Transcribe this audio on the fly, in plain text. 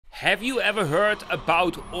Have you ever heard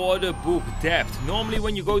about order book depth? Normally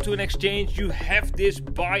when you go to an exchange, you have this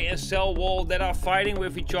buy and sell wall that are fighting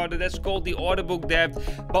with each other. That's called the order book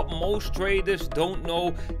depth. But most traders don't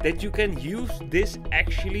know that you can use this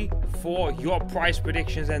actually for your price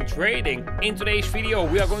predictions and trading. In today's video,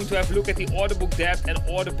 we are going to have a look at the order book depth and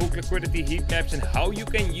order book liquidity heat maps and how you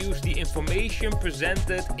can use the information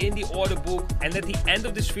presented in the order book. And at the end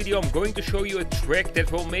of this video, I'm going to show you a trick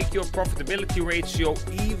that will make your profitability ratio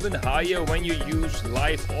even higher when you use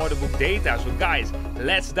live order book data. So guys,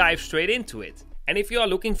 let's dive straight into it. And if you are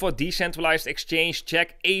looking for decentralized exchange,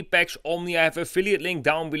 check Apex Omni. I have an affiliate link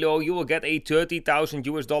down below. You will get a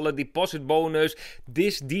 $30,000 deposit bonus.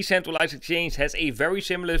 This decentralized exchange has a very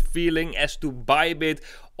similar feeling as to Bybit.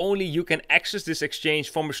 Only you can access this exchange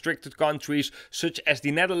from restricted countries such as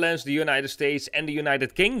the Netherlands, the United States and the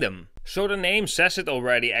United Kingdom. So the name says it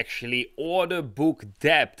already actually, order book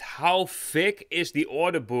depth. How thick is the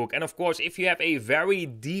order book? And of course, if you have a very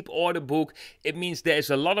deep order book, it means there is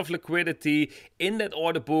a lot of liquidity in that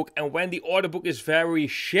order book. And when the order book is very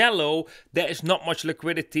shallow, there is not much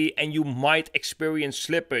liquidity and you might experience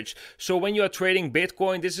slippage. So when you are trading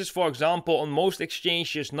Bitcoin, this is for example on most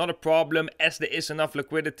exchanges not a problem as there is enough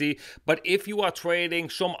liquidity. But if you are trading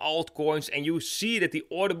some altcoins and you see that the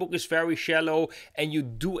order book is very shallow and you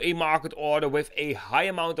do a market order with a high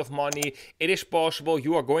amount of money, it is possible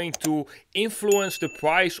you are going to influence the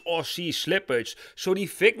price or see slippage. So the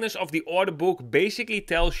thickness of the order book basically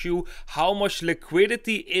tells you how much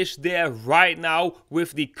liquidity is there right now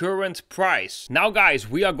with the current price. Now guys,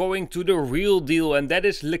 we are going to the real deal, and that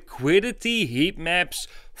is liquidity heat maps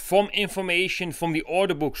from information from the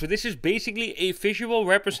order book. So this is basically a visual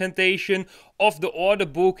representation of the order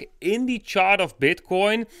book in the chart of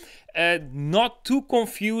Bitcoin. Not too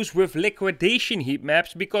confused with liquidation heat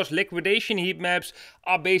maps, because liquidation heat maps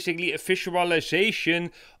are basically a visualization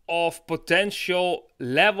of potential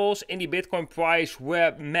levels in the Bitcoin price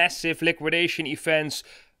where massive liquidation events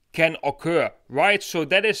can occur, right? So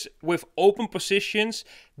that is with open positions.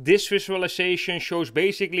 This visualization shows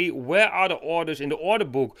basically where are the orders in the order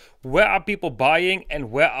book, where are people buying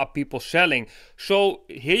and where are people selling. So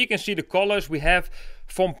here you can see the colors we have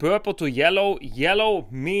from purple to yellow. Yellow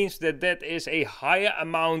means that that is a higher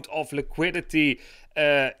amount of liquidity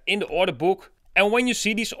in the order book. And when you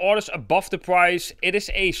see these orders above the price, it is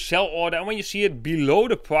a sell order. And when you see it below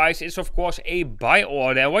the price, it's of course a buy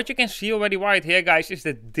order. And what you can see already right here, guys, is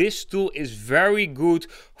that this tool is very good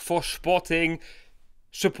for spotting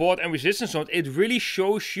support and resistance zones. It really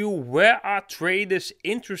shows you where are traders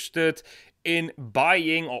interested in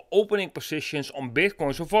buying or opening positions on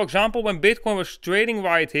Bitcoin. So for example, when Bitcoin was trading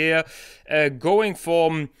right here, going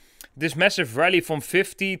from this massive rally from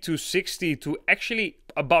 50 to 60 to actually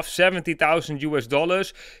above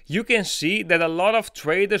 $70,000, you can see that a lot of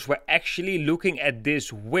traders were actually looking at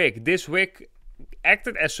this wick. This wick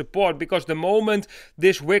acted as support because the moment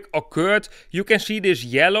this wick occurred, you can see this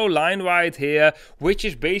yellow line right here, which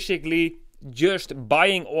is basically just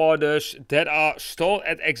buying orders that are stalled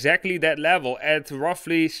at exactly that level at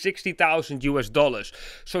roughly $60,000.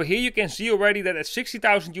 So here you can see already that at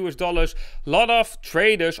 $60,000, a lot of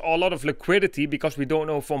traders or a lot of liquidity, because we don't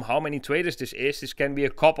know from how many traders this is. This can be a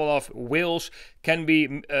couple of whales, can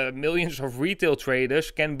be millions of retail traders,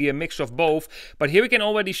 can be a mix of both. But here we can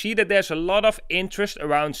already see that there's a lot of interest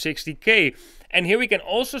around 60K. And here we can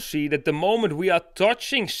also see that the moment we are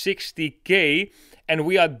touching 60K and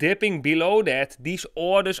we are dipping below that, these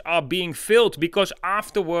orders are being filled, because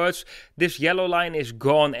afterwards this yellow line is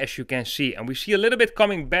gone, as you can see. And we see a little bit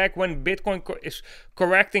coming back when Bitcoin is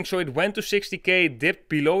correcting. So it went to 60K, dipped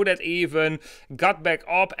below that even, got back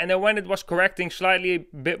up, and then when it was correcting slightly a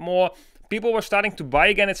bit more, people were starting to buy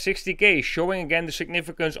again at 60K, showing again the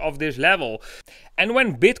significance of this level. And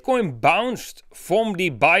when Bitcoin bounced from the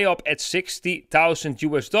buy up at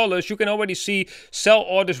 $60,000, you can already see sell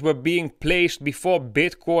orders were being placed before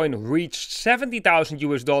Bitcoin reached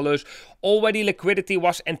 $70,000. Already liquidity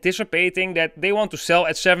was anticipating that they want to sell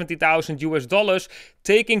at $70,000,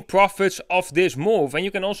 taking profits of this move. And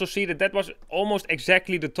you can also see that that was almost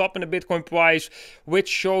exactly the top in the Bitcoin price, which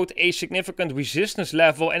showed a significant resistance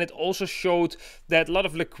level. And it also showed that a lot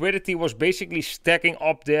of liquidity was basically stacking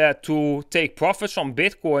up there to take profits on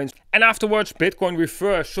Bitcoin. And afterwards, Bitcoin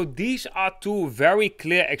reversed. So these are two very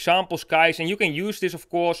clear examples, guys. And you can use this, of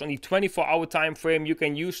course, on the 24-hour time frame. You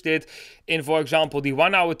can use it in, for example, the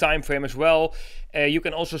 1-hour time frame as well. You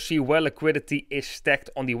can also see where liquidity is stacked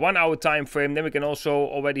on the 1-hour time frame. Then we can also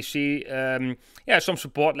already see some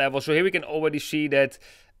support levels. So here we can already see that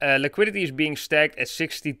liquidity is being stacked at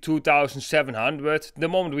 62,700. The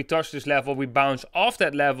moment we touch this level, we bounce off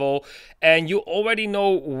that level, and you already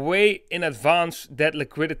know way in advance that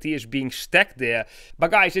liquidity is being stacked there.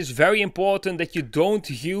 But guys, it's very important that you don't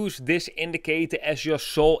use this indicator as your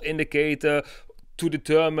sole indicator to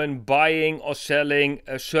determine buying or selling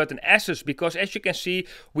certain assets, because as you can see,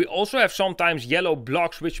 we also have sometimes yellow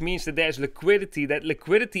blocks, which means that there's liquidity. That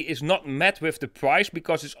liquidity is not met with the price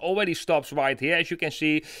because it already stops right here, as you can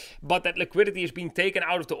see, but that liquidity is being taken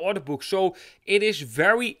out of the order book. So it is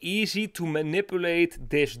very easy to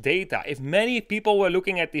manipulate this data. If many people were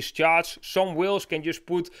looking at these charts, some whales can just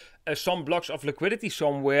put some blocks of liquidity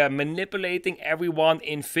somewhere, manipulating everyone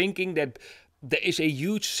in thinking that there is a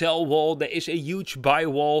huge sell wall, there is a huge buy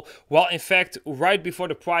wall, while in fact, right before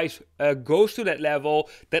the price goes to that level,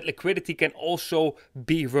 that liquidity can also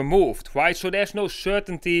be removed, right? So there's no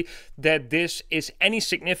certainty that this is any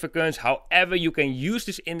significance. However, you can use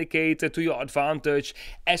this indicator to your advantage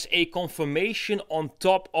as a confirmation on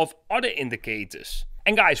top of other indicators.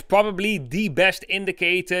 And guys, probably the best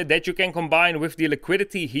indicator that you can combine with the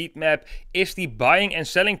liquidity heat map is the buying and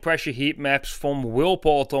selling pressure heat maps from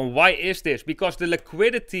Whirlpool. Why is this? Because the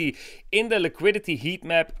liquidity in the liquidity heat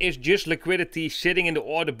map is just liquidity sitting in the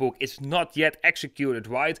order book. It's not yet executed,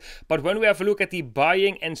 right? But when we have a look at the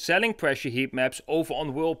buying and selling pressure heat maps over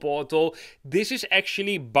on Whirlpool, this is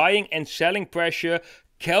actually buying and selling pressure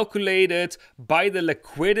calculated by the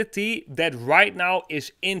liquidity that right now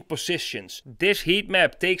is in positions. This heat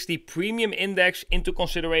map takes the premium index into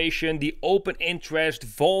consideration, the open interest,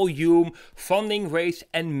 volume, funding rates,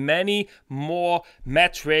 and many more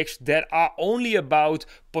metrics that are only about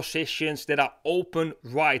positions that are open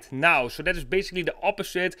right now. So that is basically the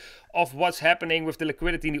opposite of what's happening with the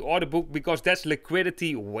liquidity in the order book, because that's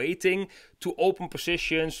liquidity waiting to open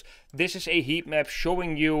positions. This is a heat map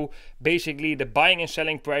showing you basically the buying and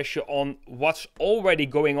selling pressure on what's already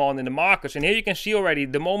going on in the markets. And here you can see already,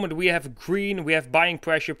 the moment we have green, we have buying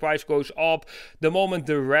pressure, price goes up. The moment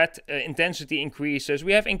the red intensity increases,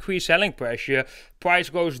 we have increased selling pressure, price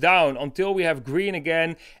goes down, until we have green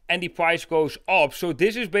again and the price goes up. So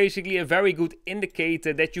this is basically a very good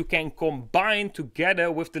indicator that you can combine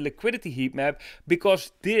together with the liquidity heat map,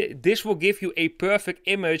 because this will give you a perfect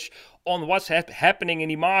image on what's happening in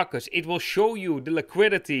the markets. It will show you the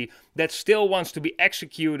liquidity that still wants to be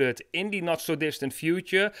executed in the not so distant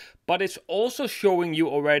future, but it's also showing you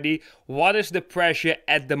already what is the pressure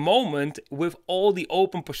at the moment with all the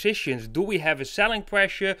open positions. Do we have a selling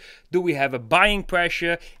pressure? Do we have a buying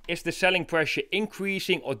pressure? Is the selling pressure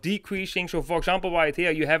increasing or decreasing? So for example, right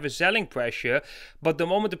here you have a selling pressure, but the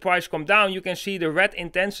moment the price comes down, you can see the red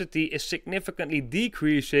intensity is significantly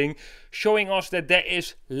decreasing, showing us that there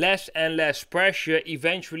is less and less pressure.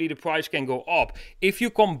 Eventually the price can go up. If you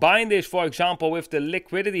combine this, for example, with the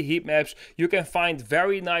liquidity heat maps, you can find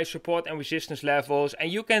very nice support and resistance levels,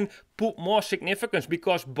 and you can put more significance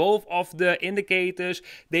because both of the indicators,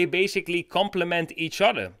 they basically complement each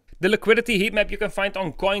other. The liquidity heat map you can find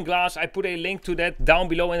on CoinGlass. I put a link to that down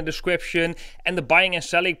below in the description. And the buying and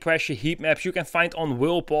selling pressure heat maps you can find on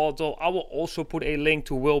Whirlpool. I will also put a link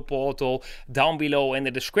to Whirlpool down below in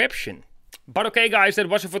the description. But okay guys, that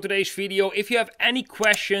was it for today's video. If you have any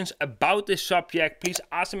questions about this subject, please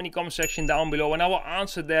ask them in the comment section down below and I will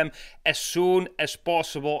answer them as soon as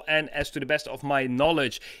possible and as to the best of my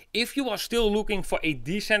knowledge. If you are still looking for a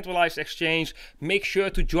decentralized exchange, make sure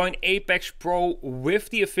to join Apex Pro with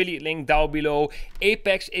the affiliate link down below.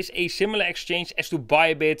 Apex is a similar exchange as to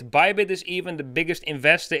Bybit. Bybit is even the biggest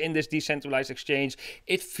investor in this decentralized exchange.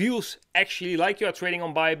 It feels actually like you are trading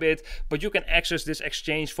on Bybit, but you can access this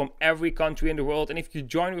exchange from every country in the world. And if you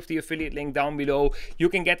join with the affiliate link down below, you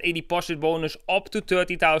can get a deposit bonus up to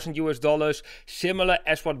 30,000 US dollars, similar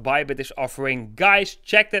as what Bybit is offering. Guys,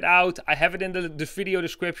 check that out. I have it in the video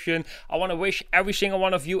description. I want to wish every single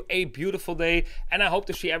one of you a beautiful day, and I hope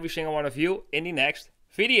to see every single one of you in the next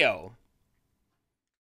video.